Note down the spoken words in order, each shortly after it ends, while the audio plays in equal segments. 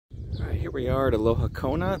Alright, here we are at Aloha,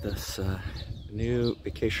 Kona, this new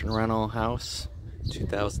vacation rental house,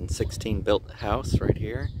 2016 built house right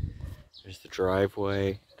here. There's the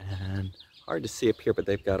driveway, and hard to see up here, but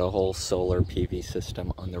they've got a whole solar PV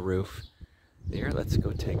system on the roof there. Let's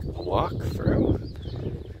go take a walk through.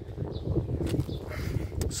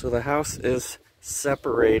 So the house is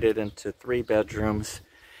separated into 3 bedrooms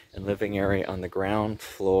and living area on the ground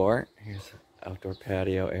floor. Here's an outdoor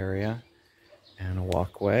patio area and a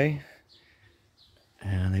walkway,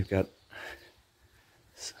 and they've got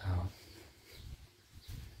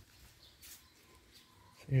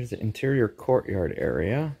here's the interior courtyard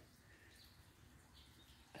area,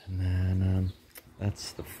 and then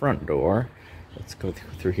that's the front door. Let's go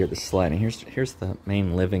through here, the sliding. Here's the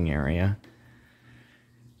main living area.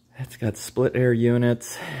 It's got split air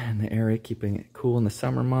units in the area, keeping it cool in the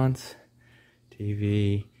summer months.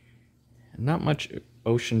 TV, not much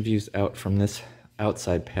ocean views out from this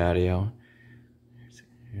outside patio.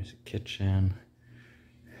 Here's a kitchen.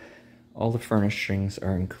 All the furnishings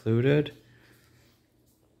are included.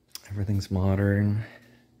 Everything's modern.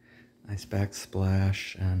 Nice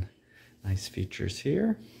backsplash and nice features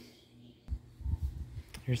here.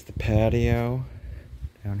 Here's the patio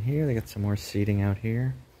down here. They got some more seating out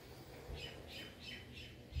here.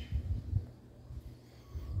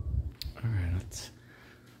 Alright,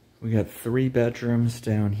 we got 3 bedrooms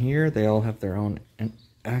down here. They all have their own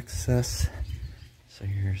access. So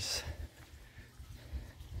here's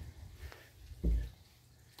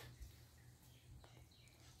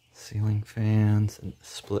ceiling fans and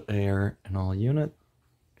split air in all units.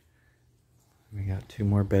 We got 2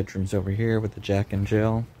 more bedrooms over here with the Jack and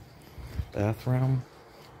Jill bathroom.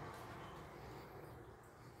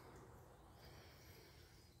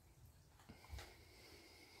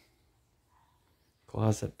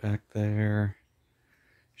 Closet back there,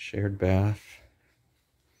 shared bath,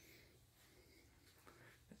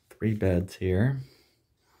 3 beds here.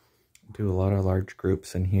 Do a lot of large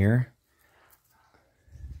groups in here.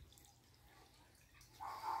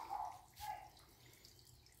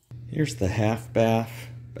 Here's the half bath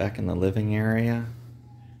back in the living area.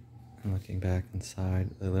 I'm looking back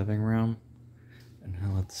inside the living room. And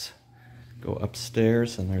now let's go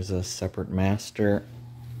upstairs, and there's a separate master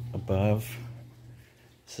above.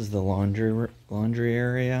 This is the laundry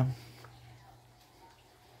area.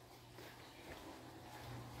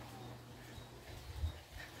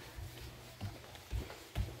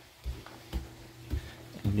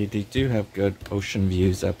 And you do have good ocean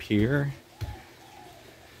views up here.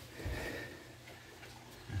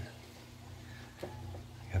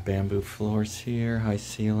 Got bamboo floors here, high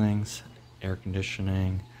ceilings, air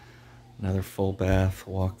conditioning, another full bath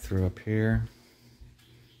walk through up here.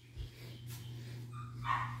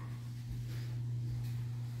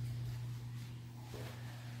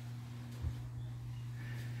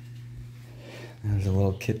 There's a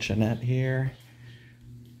little kitchenette here.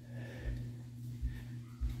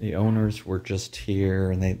 The owners were just here,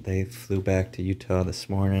 and they flew back to Utah this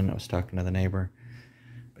morning. I was talking to the neighbor.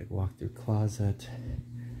 Big walk-through closet.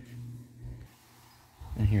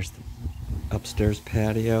 And here's the upstairs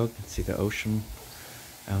patio. You can see the ocean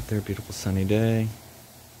out there. Beautiful sunny day.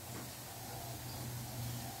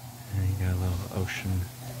 And you got a little ocean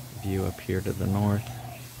view up here to the north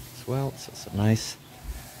as well. So it's a nice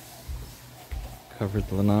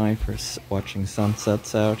covered lanai for watching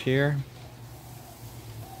sunsets out here.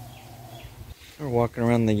 We're walking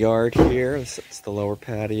around the yard here. It's the lower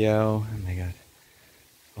patio, and they got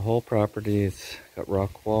the whole property. It's got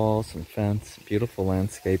rock walls and fence, beautiful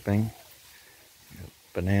landscaping.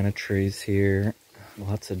 Banana trees here,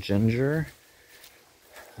 lots of ginger.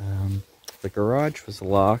 The garage was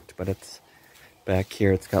locked, but it's back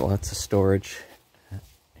here. It's got lots of storage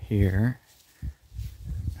here.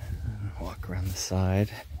 Walk around the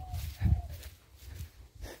side.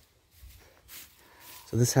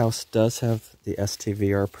 So this house does have the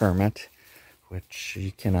STVR permit, which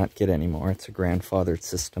you cannot get anymore. It's a grandfathered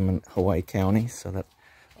system in Hawaii County, so that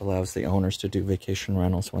allows the owners to do vacation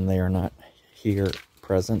rentals when they are not here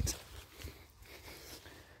present.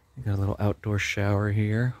 You got a little outdoor shower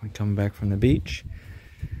here. We come back from the beach.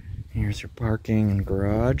 Here's your parking and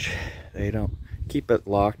garage. They don't keep it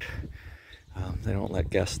locked. They don't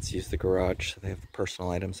let guests use the garage, so they have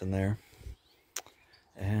personal items in there.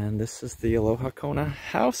 And this is the Aloha Kona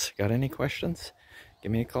house. Got any questions?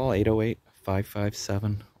 Give me a call,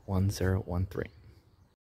 808-557-1013.